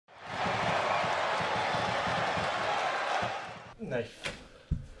No,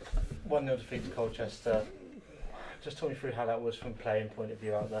 1-0 defeat to Colchester. Just talk me through how that was from playing point of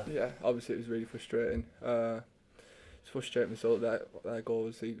view out there. Yeah, obviously it was really frustrating. It's a frustrating result. That goal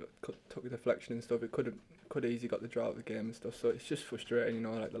was he took a deflection and stuff. It could easily got the draw out of the game and stuff. So it's just frustrating, you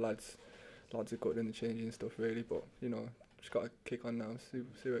know. Like the lads are good in the changing and stuff, really. But you know, just got to kick on now.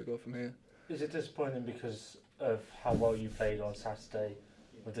 See where it go from here. Is it disappointing because of how well you played on Saturday?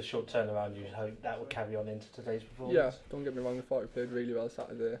 With the short turnaround, you hope that will carry on into today's performance? Yeah, don't get me wrong. I thought we played really well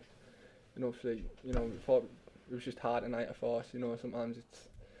Saturday. And obviously, you know, we thought it was just hard tonight. I thought, you know, sometimes it's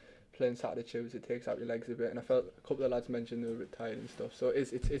playing Saturday, Tuesday, it takes out your legs a bit. And I felt a couple of lads mentioned they were a bit tired and stuff. So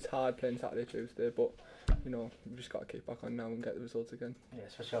it's hard playing Saturday, Tuesday, but you know, we've just got to kick back on now and get the results again. Yeah,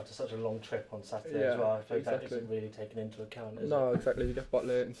 especially after such a long trip on Saturday as well. I think exactly. that isn't really taken into account, is it? No, exactly. If you get back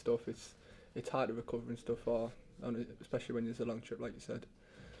late and stuff, it's hard to recover and stuff, especially when there's a long trip, like you said.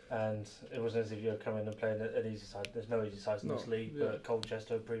 And it wasn't as if you were coming and playing an easy side. There's no easy sides in this league, but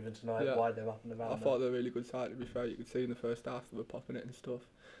Colchester have proven tonight why they're up and around. I thought they were a really good side, to be fair. You could see in the first half they were popping it and stuff.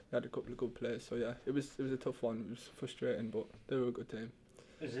 They had a couple of good players, so yeah, it was a tough one. It was frustrating, but they were a good team.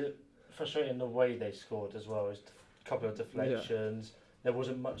 Is it frustrating the way they scored as well? It's a couple of deflections. There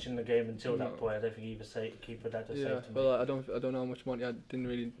wasn't much in the game until that point. I don't think either keeper had to save to me. Well, I don't know how much Monty had. Didn't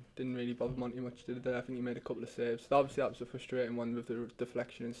really bother Monty much today. I think he made a couple of saves. Obviously, that was a frustrating one with the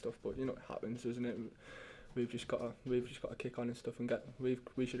deflection and stuff. But you know, it happens, doesn't it? We've just got to kick on and stuff and get.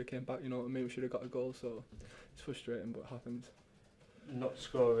 We should have came back. You know what I mean? We should have got a goal. So it's frustrating, but it happens. Not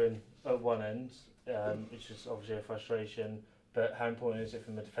scoring at one end, which is obviously a frustration. But how important is it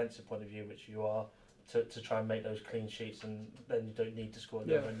from a defensive point of view, which you are, to try and make those clean sheets, and then you don't need to score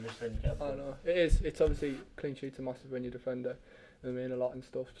them, and then you get a point. I know. It is. It's obviously clean sheets are massive when you're a defender. They mean a lot and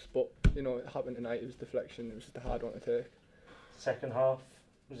stuff. But you know, it happened tonight. It was deflection. It was just a hard one to take. Second half,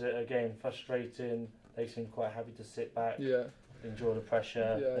 was it again frustrating? They seemed quite happy to sit back, enjoy the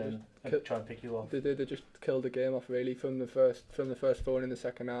pressure, and try and pick you off. They just killed the game off really from the first phone in the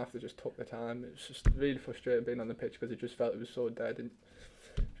second half. They just took the time. It was just really frustrating being on the pitch because it just felt it was so dead, and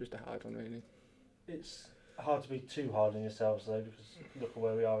just a hard one really. It's hard to be too hard on yourselves though, because look at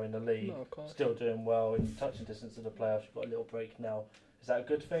where we are in the league. No, of course. Still doing well in touching distance of the playoffs. You've got a little break now. Is that a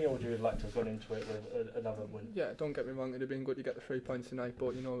good thing, or would you like to have gone into it with another win? Yeah, don't get me wrong. It'd have been good to get the 3 points tonight,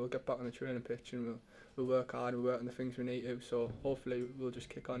 but you know, we'll get back on the training pitch and we'll work hard. We'll work on the things we need to. So hopefully we'll just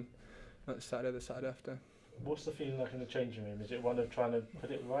kick on. Not the Saturday after. What's the feeling like in the changing room? Is it one of trying to put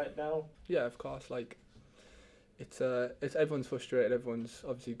it right now? Yeah, of course. Like it's everyone's frustrated. Everyone's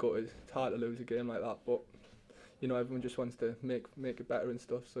obviously gutted. It's hard to lose a game like that, but you know, everyone just wants to make it better and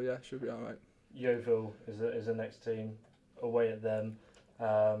stuff. So yeah, it should be all right. Yeovil is the next team away at them.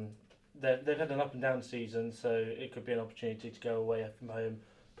 They've had an up and down season, so it could be an opportunity to go away from home,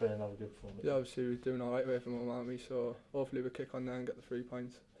 put in another good performance. Yeah, obviously we're doing all right away from home, aren't we? So hopefully we kick on there and get the 3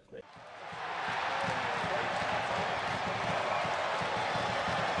 points. Great.